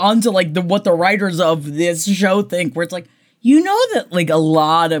going to go on to, like, what the writers of this show think, where it's like, you know that, like, a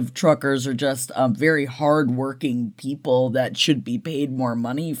lot of truckers are just very hardworking people that should be paid more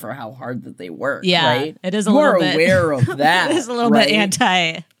money for how hard that they work, right? It is a little bit... aware of that. It is a little bit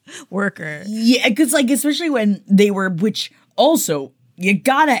anti-worker. Yeah, because, like, especially when they were, which also... You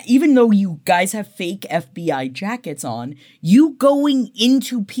gotta, even though you guys have fake FBI jackets on, you going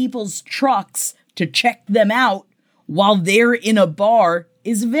into people's trucks to check them out while they're in a bar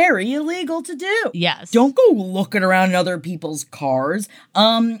is very illegal to do. Yes. Don't go looking around in other people's cars.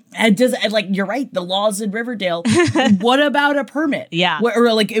 And you're right, the laws in Riverdale. What about a permit? Yeah.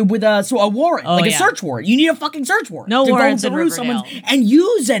 Or like with a warrant, a search warrant. You need a fucking search warrant. No to warrants go in through Riverdale. and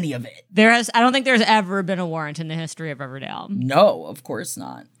use any of it. I don't think there's ever been a warrant in the history of Riverdale. No, of course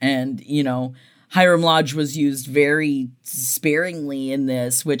not. And, you know, Hiram Lodge was used very sparingly in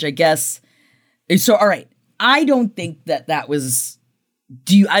this, which I guess... So, all right. I don't think that was...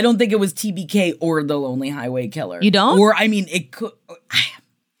 I don't think it was TBK or the Lonely Highway Killer. You don't? Or, I mean, it could...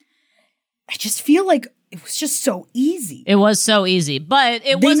 I just feel like it was just so easy. It was so easy, but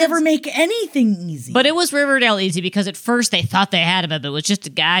they never make anything easy. But it was Riverdale easy because at first they thought they had him, but it was just a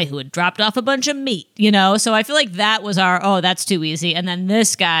guy who had dropped off a bunch of meat, So I feel like that was our, oh, that's too easy. And then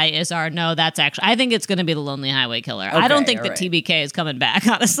this guy is our, no, that's actually, I think it's going to be the Lonely Highway Killer. I don't think that TBK is coming back,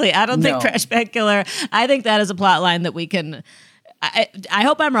 honestly. I don't think Trash Bag Killer. I think that is a plot line that we can, I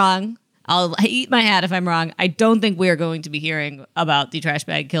hope I'm wrong. I'll eat my hat if I'm wrong. I don't think we are going to be hearing about the Trash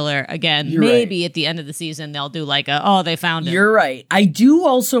Bag Killer again. You're Maybe right. at the end of the season, they'll do like they found him. You're right. I do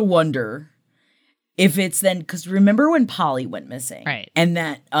also wonder if it's then, because remember when Polly went missing? Right. And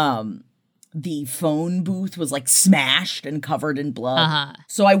that the phone booth was like smashed and covered in blood. Uh-huh.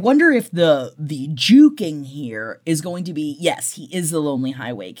 So I wonder if the juking here is going to be, yes, he is the Lonely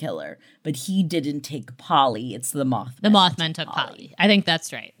Highway Killer, but he didn't take Polly. It's the Mothman. The Mothman took Polly. I think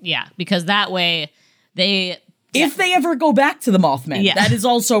that's right. Yeah, because that way if they ever go back to the Mothman, that is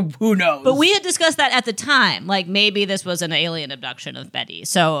also, who knows. But we had discussed that at the time. Like, maybe this was an alien abduction of Betty.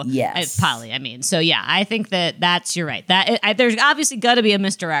 So, yes. Polly, I mean. So, yeah, I think you're right. There's obviously got to be a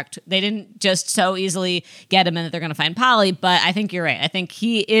misdirect. They didn't just so easily get him and that they're going to find Polly. But I think you're right. I think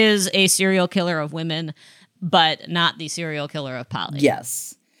he is a serial killer of women, but not the serial killer of Polly.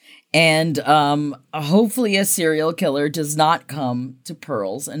 Yes. And hopefully a serial killer does not come to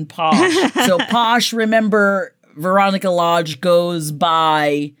Pearls and Posh. So Posh, remember, Veronica Lodge goes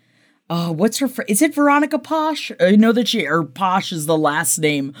by, what's her, is it Veronica Posh? I know that Posh is the last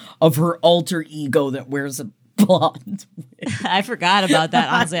name of her alter ego that wears a blonde wig. I forgot about that,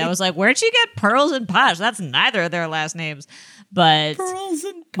 honestly. I was like, where'd she get Pearls and Posh? That's neither of their last names. But Pearls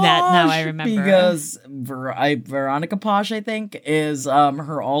and Posh. That now I remember. Because Veronica Posh, I think, is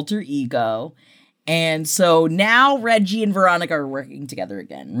her alter ego. And so now Reggie and Veronica are working together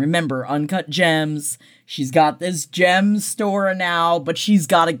again. Remember, Uncut Gems. She's got this gem store now, but she's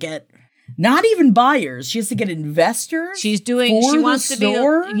got to get not even buyers. She has to get investors. She wants to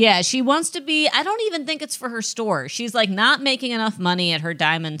be, I don't even think it's for her store. She's like not making enough money at her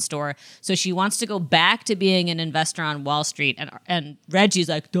diamond store. So she wants to go back to being an investor on Wall Street. And Reggie's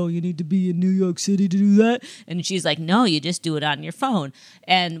like, no, you need to be in New York City to do that. And she's like, no, you just do it on your phone.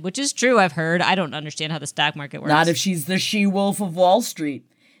 And which is true, I've heard. I don't understand how the stock market works. Not if she's the she-wolf of Wall Street.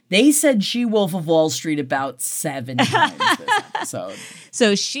 They said she-wolf of Wall Street about 7 times this episode.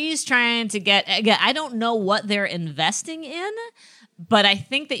 So she's trying to get, again, I don't know what they're investing in, but I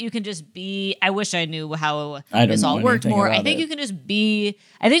think that you can just be, I wish I knew how this all worked more. I think you can just be,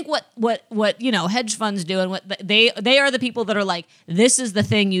 I think what hedge funds do and what they are the people that are like, this is the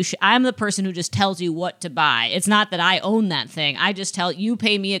thing I'm the person who just tells you what to buy. It's not that I own that thing. I just you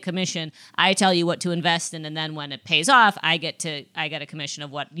pay me a commission. I tell you what to invest in. And then when it pays off, I get a commission of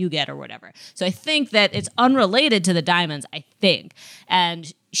what you get or whatever. So I think that it's unrelated to the diamonds, I think.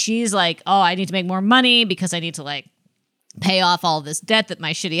 And she's like, oh, I need to make more money because I need to like pay off all this debt that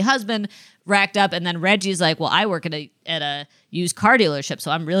my shitty husband racked up. And then Reggie's like, well, I work at a used car dealership,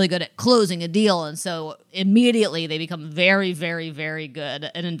 so I'm really good at closing a deal. And so immediately they become very, very, very good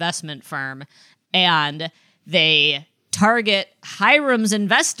an investment firm. And they target Hiram's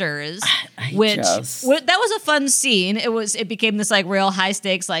investors, that was a fun scene. It became this like real high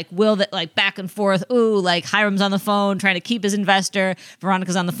stakes, like back and forth. Ooh, like Hiram's on the phone trying to keep his investor.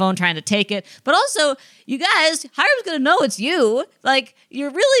 Veronica's on the phone trying to take it. But also, you guys, Hiram's gonna know it's you. Like,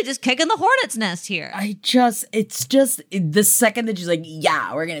 you're really just kicking the hornet's nest here. It's just the second that she's like,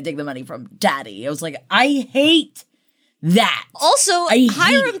 yeah, we're gonna take the money from Daddy. I was like, I hate that. Also,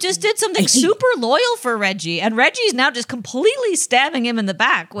 Hiram just did something super loyal for Reggie, and Reggie's now just completely stabbing him in the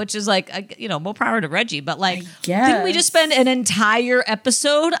back, which is like, more power to Reggie. But like, didn't we just spend an entire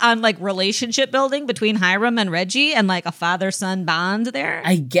episode on like relationship building between Hiram and Reggie and like a father-son bond there?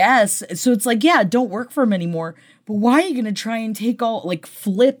 I guess. So it's like, yeah, don't work for him anymore. But why are you going to try and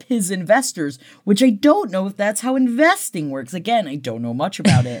flip his investors? Which I don't know if that's how investing works. Again, I don't know much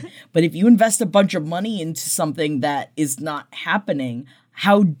about it. But if you invest a bunch of money into something that is not happening,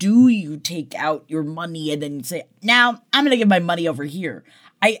 how do you take out your money and then say, now I'm going to give my money over here?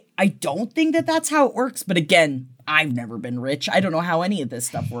 I don't think that that's how it works. But again, I've never been rich. I don't know how any of this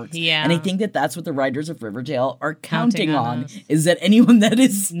stuff works. Yeah. And I think that that's what the writers of Riverdale are counting on is that anyone that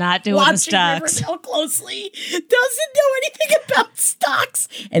is not doing watching the stocks Riverdale closely doesn't know anything about stocks.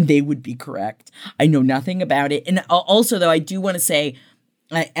 And they would be correct. I know nothing about it. And also, though, I do want to say,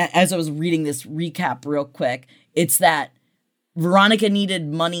 as I was reading this recap real quick, it's that Veronica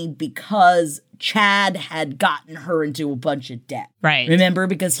needed money because Chad had gotten her into a bunch of debt. Right. Remember?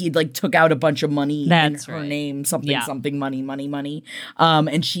 Because he'd took out a bunch of money in her name, something, money.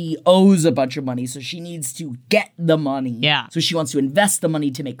 And she owes a bunch of money, so she needs to get the money. Yeah. So she wants to invest the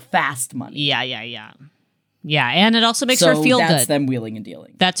money to make fast money. Yeah. Yeah, and it also makes her feel that's good. them wheeling and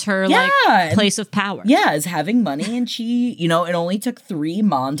dealing. That's her place of power. Yeah, is having money, and she, it only took 3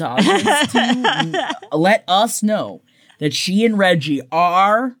 montages to let us know that she and Reggie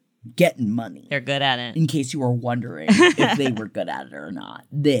are getting money. They're good at it. In case you were wondering if they were good at it or not.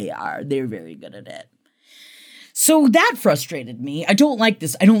 They are. They're very good at it. So that frustrated me. I don't like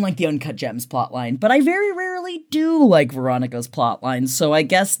this. I don't like the Uncut Gems plotline, but I very rarely do like Veronica's plotline. So I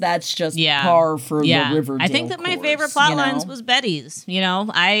guess that's just par for the Riverdale I think that my course, favorite plotlines was Betty's.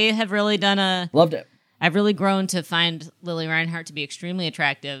 I have really loved it. I've really grown to find Lily Reinhart to be extremely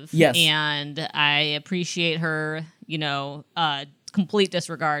attractive. Yes. And I appreciate her, complete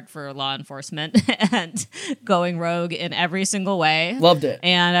disregard for law enforcement and going rogue in every single way. Loved it.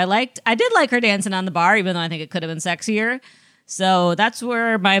 And I did like her dancing on the bar, even though I think it could have been sexier. So that's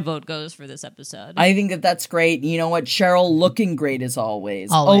where my vote goes for this episode. I think that that's great. You know what? Cheryl looking great as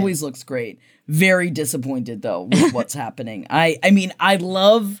always. Always looks great. Very disappointed though with what's happening. I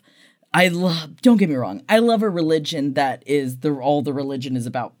love, don't get me wrong, I love a religion that is all the religion is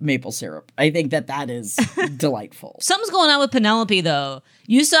about maple syrup. I think that is delightful. Something's going on with Penelope though.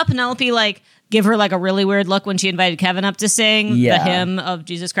 You saw Penelope give her a really weird look when she invited Kevin up to sing the hymn of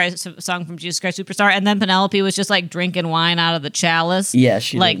Jesus Christ, song from Jesus Christ Superstar, and then Penelope was just drinking wine out of the chalice. Yeah,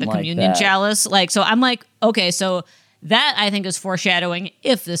 she didn't the communion that. Chalice. So I'm okay, so that I think is foreshadowing,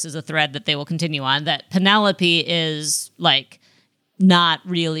 if this is a thread that they will continue on, that Penelope is not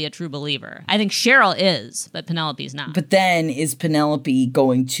really a true believer. I think Cheryl is, but Penelope's not. But then is Penelope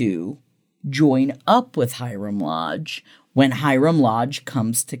going to join up with Hiram Lodge when Hiram Lodge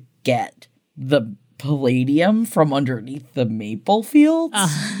comes to get the palladium from underneath the maple fields?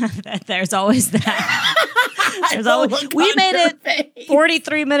 There's always that. We made it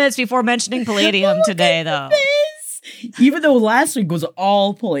 43 minutes before mentioning palladium today, though. Even though last week was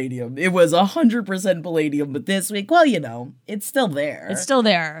all palladium, it was 100% palladium, but this week, it's still there. It's still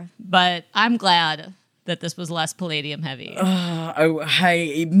there, but I'm glad that this was less palladium heavy.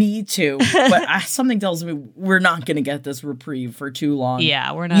 Me too, but something tells me we're not going to get this reprieve for too long.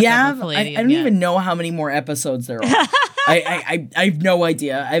 Yeah, we're not done with palladium I don't yet. even know how many more episodes there are. I have no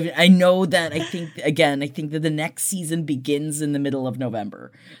idea. I know that I think that the next season begins in the middle of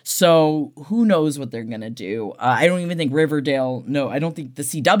November. So who knows what they're going to do. I don't even think Riverdale, I don't think the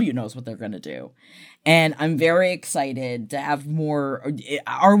CW knows what they're going to do. And I'm very excited to have more.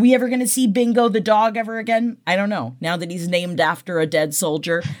 Are we ever going to see Bingo the dog ever again? I don't know. Now that he's named after a dead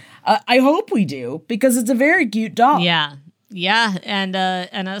soldier. I hope we do, because it's a very cute dog. Yeah. Yeah. And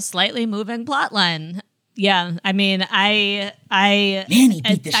a slightly moving plot line. Yeah, I mean, Man, he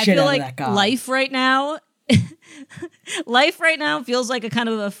beat the shit out of that guy. Life right now feels like a kind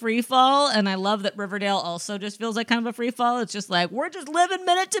of a free fall, and I love that Riverdale also just feels like kind of a free fall. It's just we're just living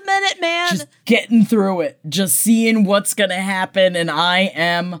minute to minute, man. Just getting through it, just seeing what's gonna happen, and I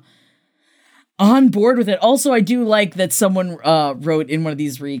am on board with it. Also, I do like that someone wrote in one of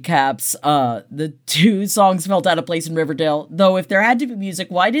these recaps, the 2 songs felt out of place in Riverdale. Though if there had to be music,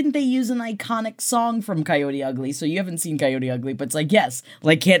 why didn't they use an iconic song from Coyote Ugly? So you haven't seen Coyote Ugly, but it's yes,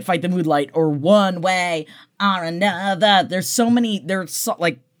 Can't Fight the Moonlight or One Way or Another. There's so many,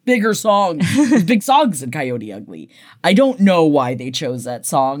 bigger songs, big songs in Coyote Ugly. I don't know why they chose that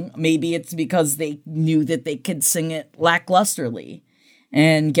song. Maybe it's because they knew that they could sing it lacklusterly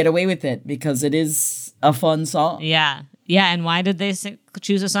and get away with it because it is a fun song. Yeah. Yeah, and why did they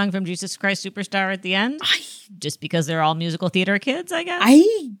choose a song from Jesus Christ Superstar at the end? Just because they're all musical theater kids, I guess?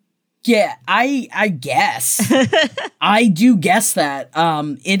 I guess. I do guess that.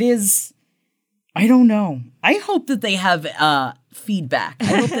 It is, I don't know. I hope that they have feedback. I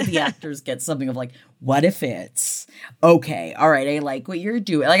hope that the actors get something of what if it's, okay, all right, I like what you're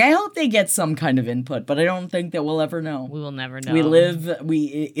doing. I hope they get some kind of input, but I don't think that we'll ever know. We will never know. We live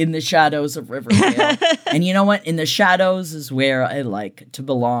in the shadows of Riverdale. And you know what? In the shadows is where I like to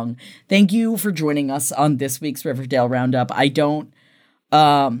belong. Thank you for joining us on this week's Riverdale Roundup. I don't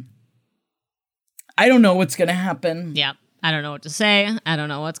know what's going to happen. Yep. I don't know what to say. I don't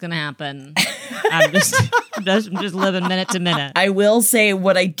know what's going to happen. I'm just living minute to minute. I will say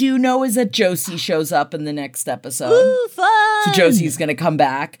what I do know is that Josie shows up in the next episode. Ooh, fun! So Josie's going to come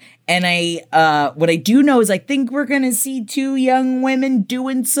back. And what I do know is I think we're going to see 2 young women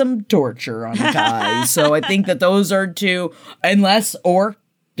doing some torture on a guy. So I think that those are 2, or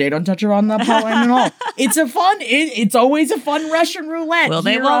they don't touch her on the plotline at all. It's it's always a fun Russian roulette. Will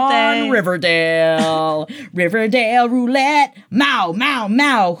they, here won't on they? Riverdale. Riverdale roulette. Mow, mow,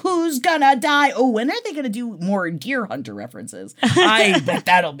 mow. Who's gonna die? Oh, when are they gonna do more Deer Hunter references? I bet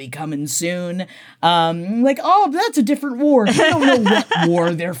that'll be coming soon. That's a different war. I don't know what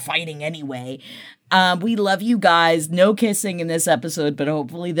war they're fighting anyway. We love you guys. No kissing in this episode, but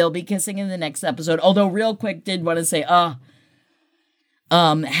hopefully they'll be kissing in the next episode. Although, real quick, did want to say,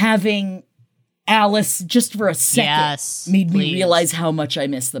 having Alice just for a second made me realize how much I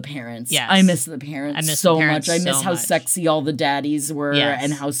miss the parents. Yes. I miss the parents so much. I miss how much. Sexy all the daddies were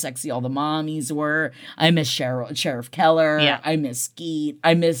and how sexy all the mommies were. I miss Sheriff Keller. Yeah. I miss Skeet.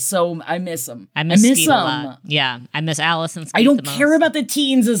 I miss them. I miss Skeet a lot. Yeah. I miss Alice and Skeet I don't the care most. about the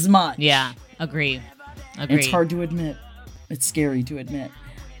teens as much. Yeah. Agree. It's hard to admit. It's scary to admit.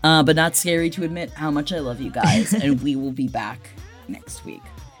 But not scary to admit how much I love you guys. And we will be back next week.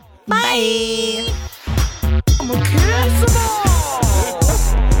 Bye.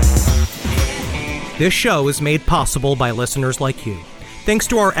 This show is made possible by listeners like you. Thanks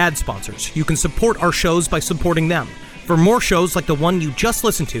to our ad sponsors, you can support our shows by supporting them. For more shows like the one you just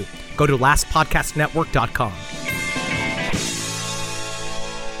listened to, go to lastpodcastnetwork.com.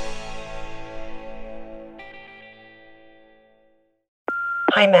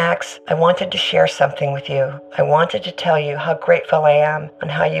 Hi, Max. I wanted to share something with you. I wanted to tell you how grateful I am and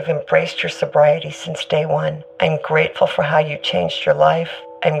how you've embraced your sobriety since day one. I'm grateful for how you changed your life.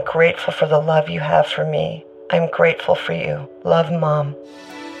 I'm grateful for the love you have for me. I'm grateful for you. Love, Mom.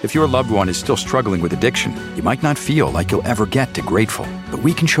 If your loved one is still struggling with addiction, you might not feel like you'll ever get to grateful, but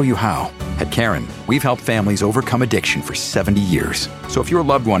we can show you how. At Caron, we've helped families overcome addiction for 70 years. So if your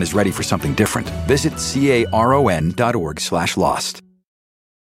loved one is ready for something different, visit caron.org/lost.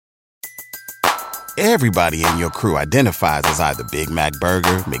 Everybody in your crew identifies as either Big Mac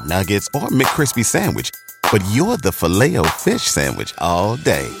Burger, McNuggets, or McCrispy Sandwich. But you're the Filet-O-Fish Sandwich all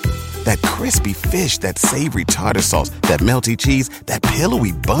day. That crispy fish, that savory tartar sauce, that melty cheese, that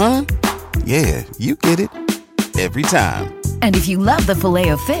pillowy bun. Yeah, you get it. Every time. And if you love the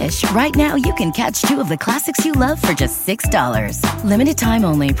Filet-O-Fish, right now you can catch 2 of the classics you love for just $6. Limited time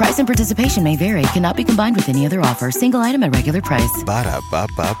only. Price and participation may vary. Cannot be combined with any other offer. Single item at regular price.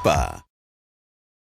 Ba-da-ba-ba-ba.